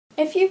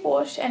If you've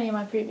watched any of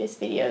my previous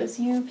videos,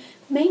 you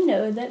may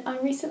know that I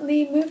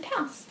recently moved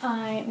house.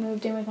 I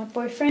moved in with my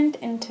boyfriend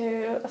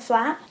into a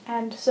flat,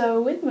 and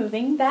so with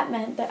moving, that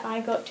meant that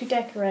I got to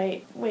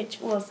decorate,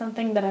 which was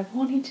something that I've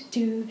wanted to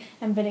do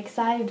and been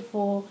excited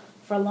for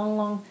a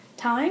long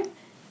time,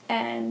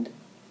 and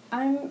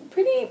I'm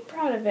pretty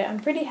proud of it.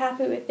 I'm pretty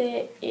happy with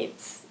it.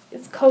 It's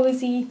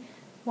cozy.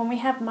 When we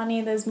have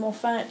money, there's more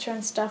furniture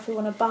and stuff we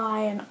want to buy,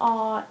 and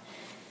art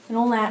and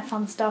all that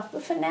fun stuff,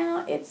 but for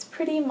now it's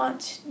pretty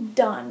much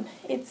done.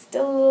 It's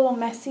still a little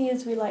messy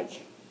as we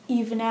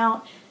even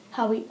out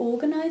how we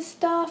organize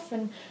stuff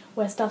and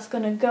where stuff's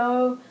gonna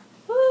go,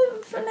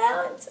 but for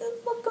now it's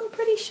looking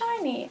pretty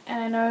shiny.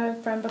 And I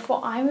know from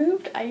before I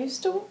moved, I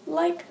used to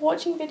like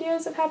watching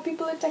videos of how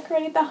people had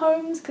decorated their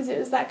homes, because it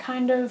was that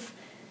kind of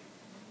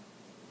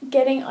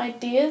getting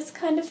ideas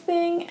kind of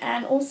thing,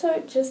 and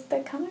also just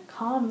they kind of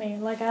calm me.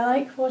 I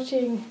like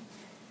watching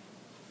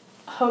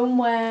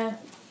homeware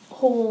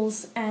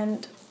hauls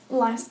and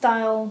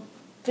lifestyle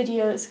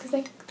videos because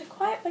they're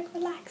quite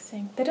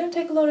relaxing. They don't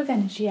take a lot of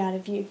energy out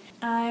of you.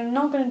 I'm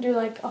not going to do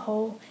a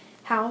whole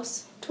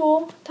house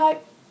tour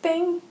type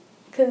thing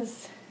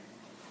because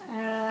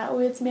that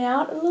weirds me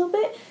out a little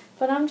bit,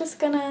 but I'm just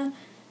going to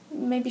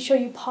maybe show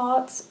you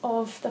parts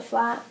of the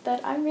flat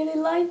that I really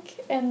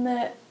like and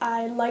that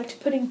I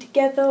liked putting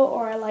together,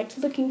 or I liked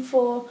looking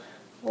for,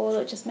 or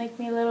that just make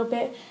me a little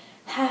bit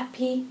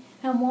happy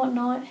and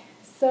whatnot.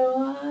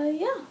 So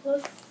yeah,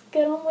 let's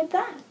get on with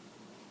that.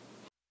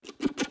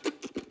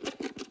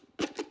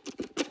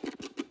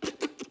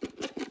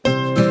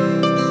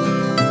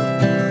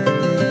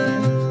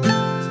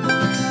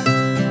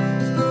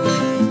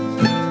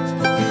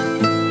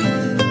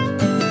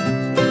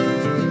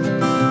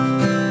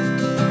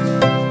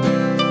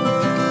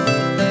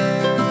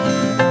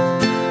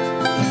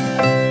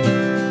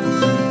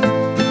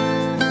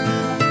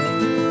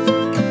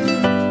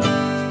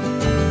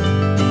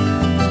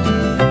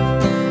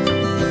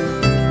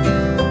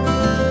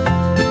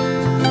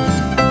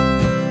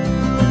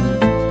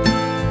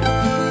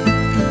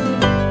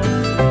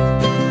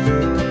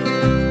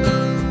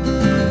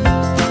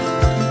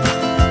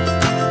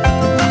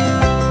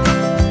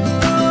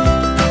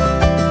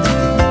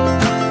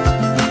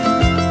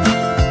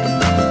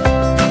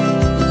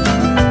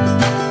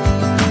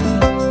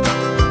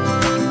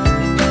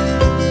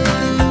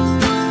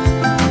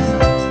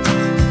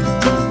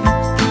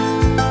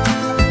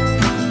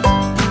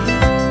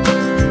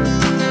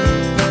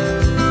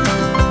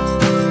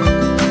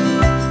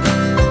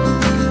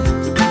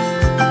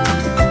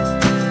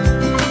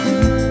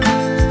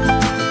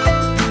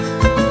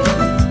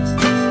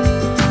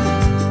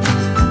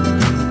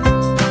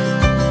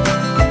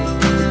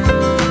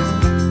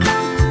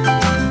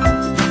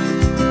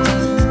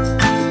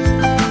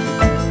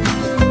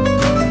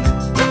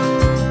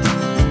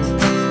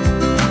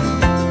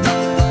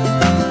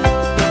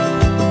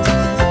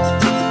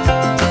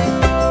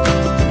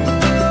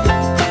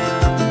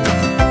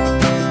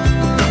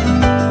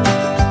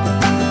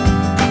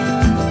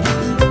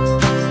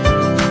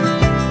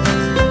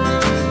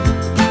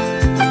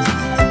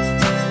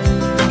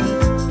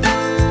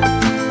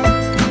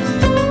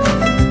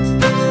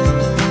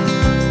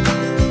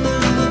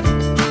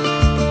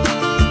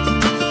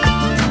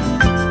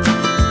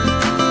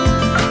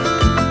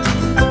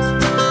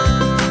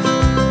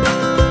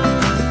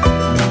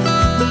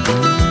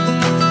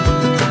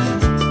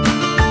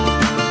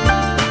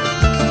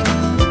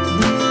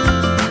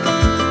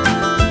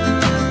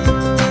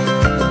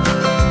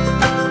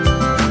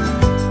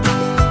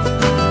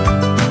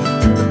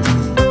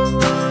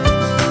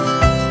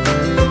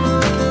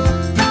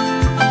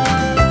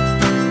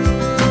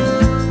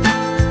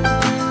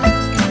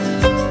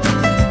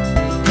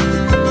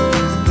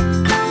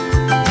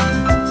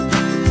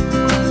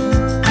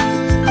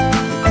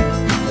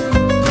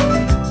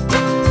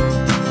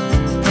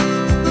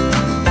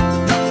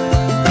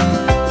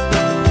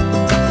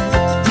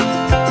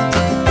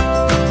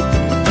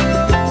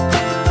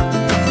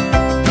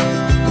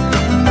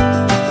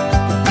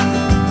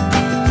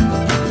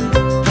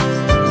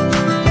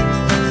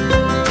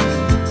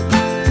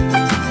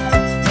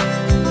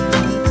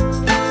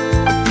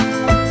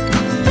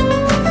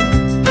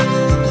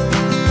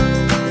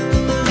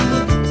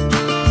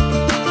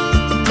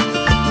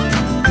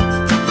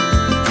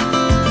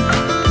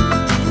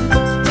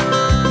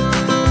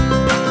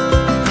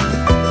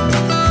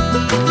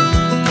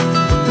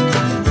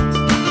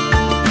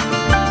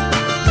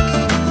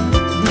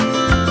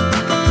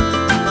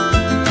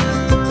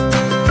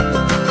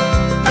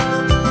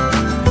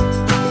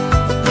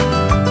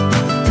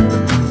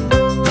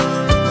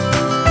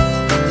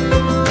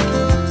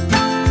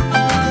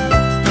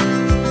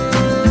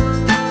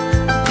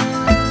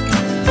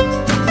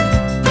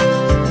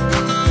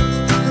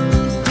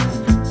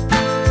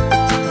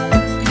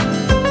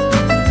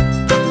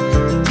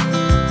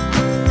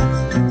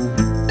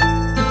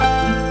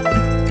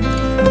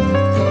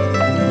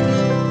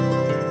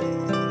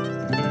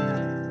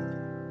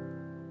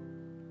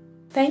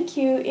 Thank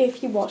you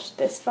if you watched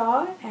this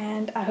far,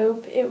 and I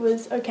hope it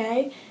was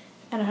okay,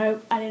 and I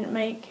hope I didn't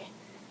make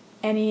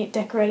any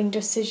decorating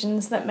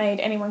decisions that made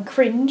anyone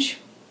cringe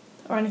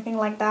or anything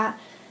like that.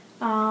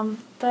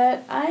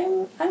 But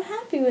I'm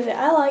happy with it.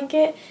 I like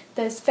it.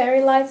 There's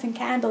fairy lights and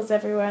candles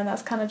everywhere, and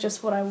that's kind of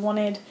just what I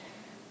wanted.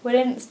 We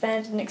didn't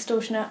spend an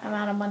extortionate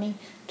amount of money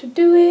to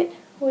do it,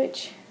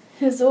 which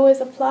is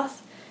always a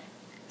plus.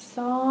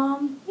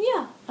 So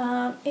yeah,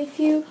 if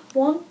you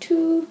want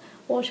to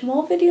watch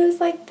more videos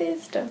like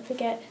this, don't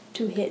forget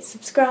to hit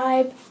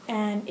subscribe,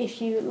 and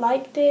if you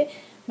liked it,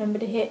 remember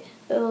to hit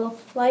the little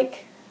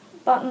like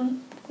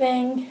button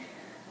thing,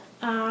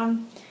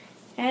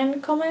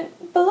 and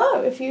comment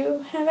below if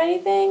you have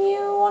anything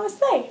you want to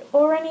say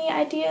or any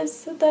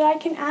ideas that I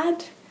can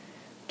add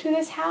to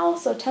this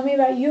house, or tell me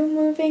about you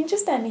moving,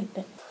 just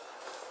anything.